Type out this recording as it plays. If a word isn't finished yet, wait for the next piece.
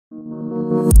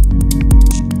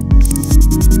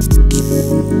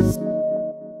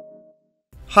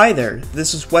Hi there,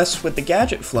 this is Wes with the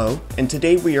Gadget Flow, and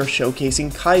today we are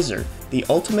showcasing KAISR, the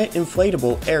ultimate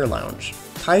inflatable air lounge.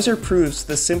 KAISR proves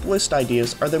the simplest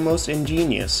ideas are the most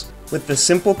ingenious, with the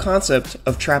simple concept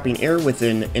of trapping air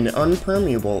within an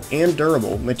unpermeable and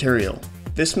durable material.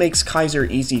 This makes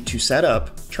KAISR easy to set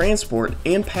up, transport,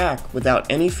 and pack without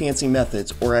any fancy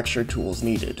methods or extra tools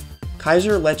needed.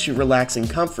 KAISR lets you relax in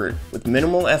comfort with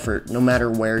minimal effort no matter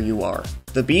where you are.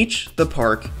 The beach, the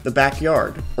park, the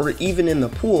backyard, or even in the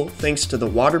pool thanks to the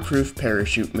waterproof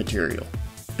parachute material.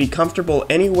 Be comfortable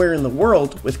anywhere in the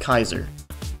world with KAISR.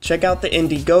 Check out the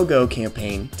Indiegogo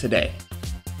campaign today.